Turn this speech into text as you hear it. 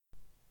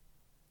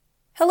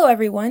Hello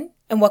everyone,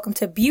 and welcome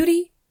to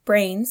Beauty,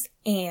 Brains,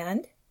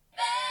 and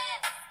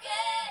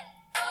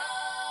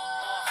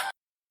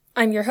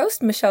I'm your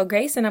host, Michelle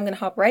Grace, and I'm going to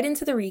hop right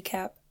into the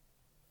recap.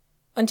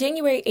 On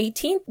January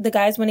 18th, the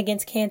guys went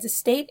against Kansas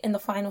State, and the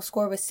final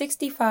score was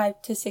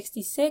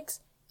 65-66,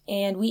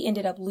 and we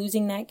ended up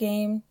losing that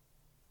game.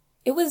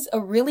 It was a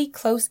really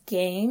close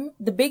game.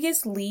 The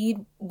biggest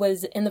lead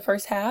was in the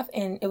first half,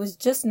 and it was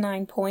just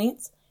 9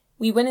 points.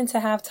 We went into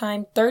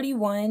halftime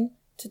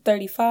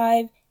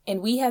 31-35, and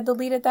we had the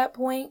lead at that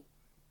point.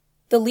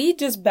 The lead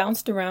just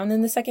bounced around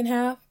in the second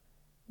half.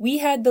 We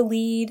had the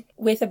lead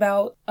with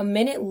about a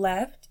minute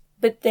left,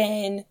 but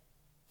then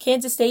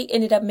Kansas State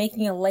ended up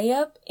making a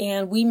layup,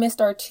 and we missed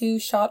our 2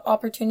 shot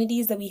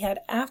opportunities that we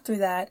had after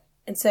that,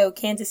 and so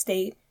Kansas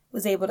State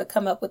was able to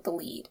come up with the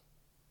lead.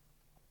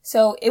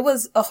 So it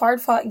was a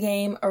hard-fought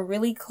game, a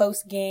really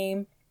close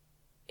game.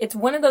 It's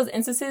one of those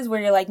instances where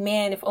you're like,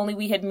 man, if only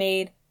we had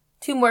made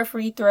 2 more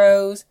free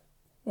throws,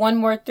 1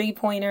 more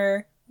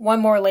three-pointer, 1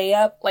 more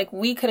layup, like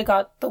we could have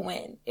got the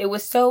win. It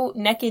was so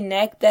neck and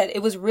neck that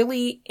it was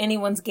really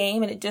anyone's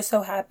game, and it just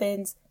so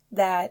happens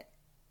that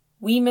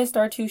we missed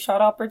our 2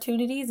 shot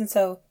opportunities, and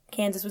so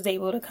Kansas was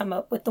able to come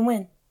up with the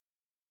win.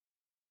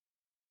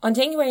 On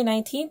January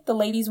 19th, the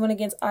ladies went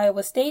against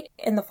Iowa State,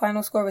 and the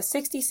final score was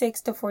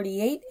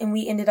 66-48, and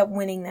we ended up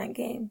winning that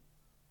game.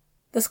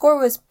 The score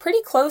was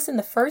pretty close in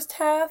the first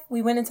half.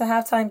 We went into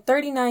halftime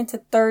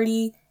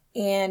 39-30,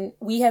 and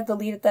we had the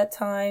lead at that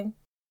time.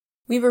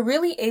 We were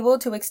really able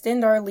to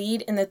extend our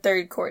lead in the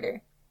third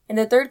quarter. In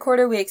the third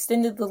quarter, we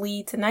extended the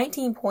lead to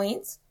 19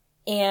 points,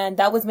 and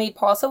that was made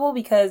possible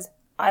because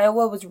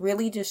Iowa was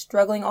really just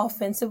struggling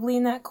offensively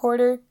in that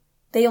quarter.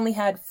 They only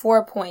had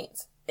 4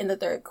 points in the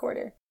third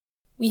quarter.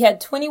 We had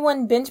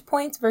 21 bench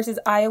points versus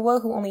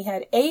Iowa, who only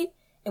had 8,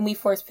 and we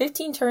forced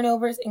 15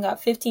 turnovers and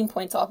got 15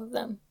 points off of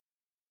them.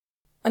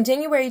 On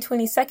January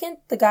 22nd,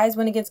 the guys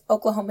went against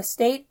Oklahoma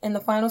State, and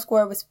the final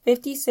score was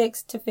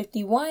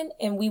 56-51,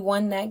 and we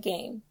won that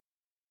game.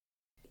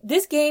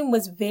 This game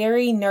was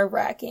very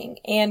nerve-wracking,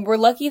 and we're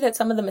lucky that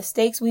some of the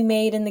mistakes we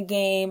made in the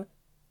game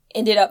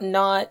ended up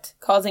not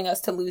causing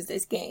us to lose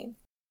this game.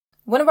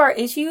 One of our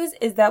issues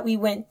is that we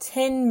went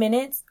 10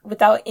 minutes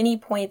without any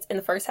points in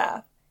the first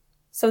half.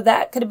 So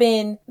that could have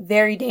been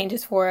very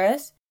dangerous for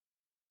us.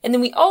 And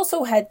then we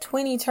also had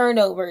 20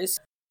 turnovers.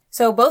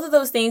 So both of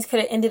those things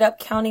could have ended up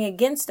counting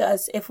against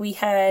us if we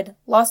had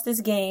lost this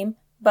game.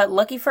 But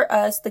lucky for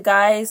us, the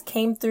guys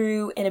came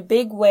through in a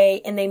big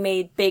way and they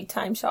made big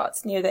time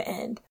shots near the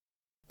end.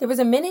 There was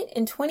 1 minute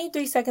and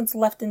 23 seconds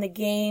left in the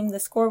game. The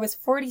score was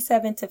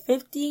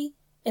 47-50.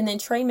 And then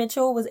Trey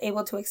Mitchell was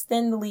able to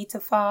extend the lead to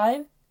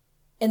 5.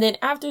 And then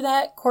after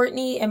that,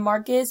 Courtney and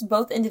Marcus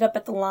both ended up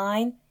at the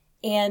line.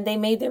 And they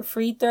made their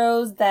free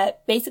throws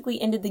that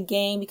basically ended the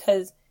game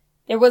because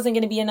there wasn't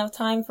going to be enough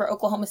time for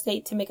Oklahoma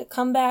State to make a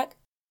comeback.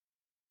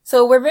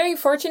 So we're very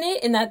fortunate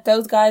in that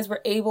those guys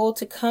were able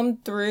to come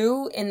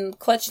through in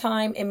clutch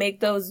time and make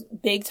those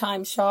big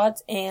time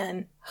shots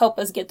and help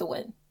us get the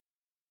win.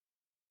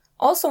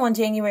 Also on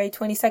January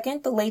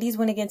 22nd, the ladies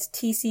went against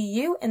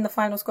TCU and the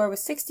final score was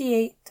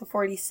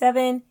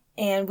 68-47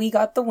 and we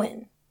got the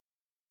win.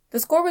 The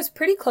score was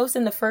pretty close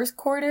in the first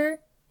quarter.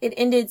 It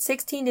ended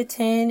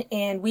 16-10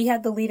 and we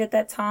had the lead at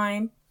that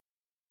time.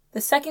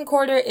 The second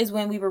quarter is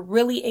when we were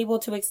really able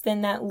to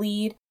extend that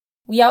lead.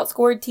 We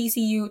outscored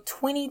TCU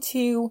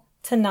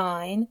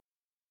 22-9.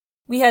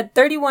 We had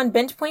 31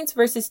 bench points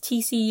versus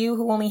TCU,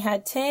 who only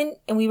had 10,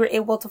 and we were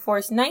able to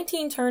force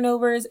 19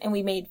 turnovers and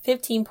we made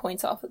 15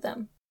 points off of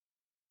them.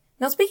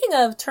 Now speaking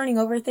of turning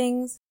over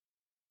things,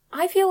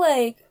 I feel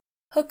like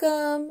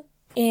Hookem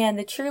and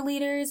the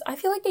cheerleaders, I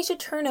feel like they should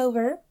turn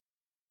over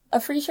a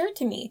free shirt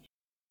to me.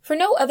 For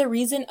no other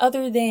reason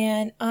other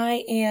than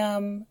I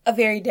am a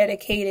very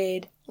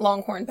dedicated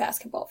Longhorn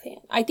basketball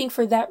fan. I think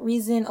for that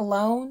reason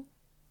alone,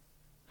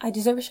 I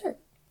deserve a shirt.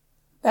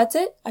 That's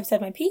it. I've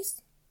said my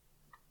piece.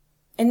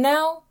 And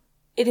now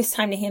it is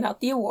time to hand out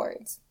the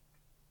awards.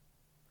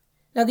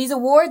 Now these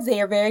awards,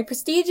 they are very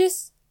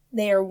prestigious.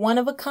 They are one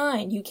of a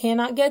kind. You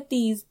cannot get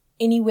these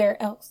anywhere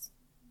else.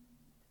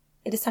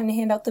 It is time to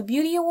hand out the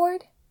Beauty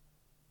Award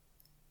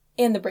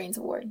and the Brains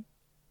Award.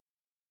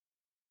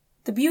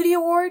 The Beauty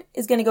Award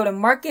is going to go to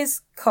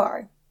Marcus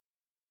Carr.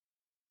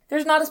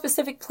 There's not a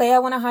specific play I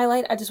want to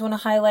highlight. I just want to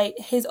highlight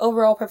his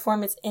overall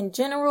performance in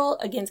general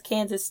against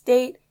Kansas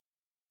State.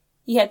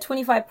 He had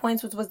 25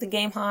 points, which was the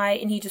game high,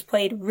 and he just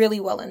played really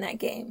well in that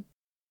game.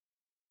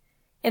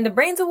 And the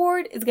Brains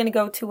Award is going to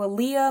go to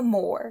Aaliyah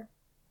Moore.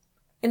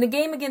 In the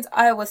game against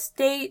Iowa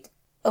State,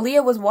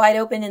 Aaliyah was wide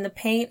open in the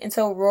paint, and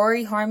so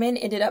Rory Harmon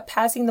ended up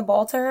passing the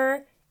ball to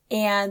her,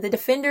 and the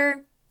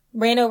defender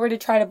ran over to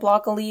try to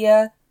block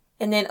Aaliyah,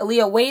 and then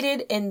Aaliyah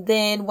waited, and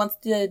then once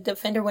the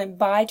defender went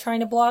by trying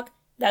to block,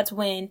 that's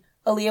when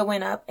Aaliyah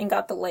went up and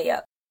got the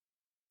layup.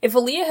 If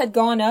Aaliyah had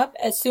gone up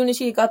as soon as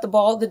she got the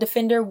ball, the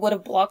defender would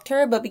have blocked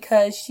her, but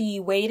because she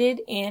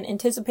waited and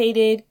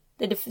anticipated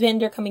the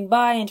defender coming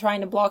by and trying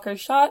to block her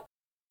shot,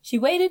 she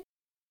waited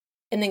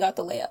and then got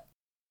the layup.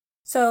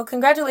 So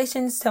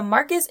congratulations to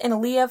Marcus and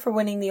Aaliyah for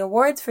winning the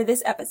awards for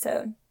this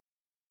episode.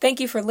 Thank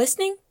you for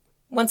listening.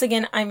 Once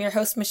again, I'm your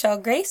host, Michelle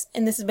Grace,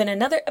 and this has been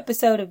another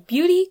episode of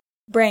Beauty,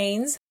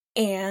 Brains,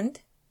 and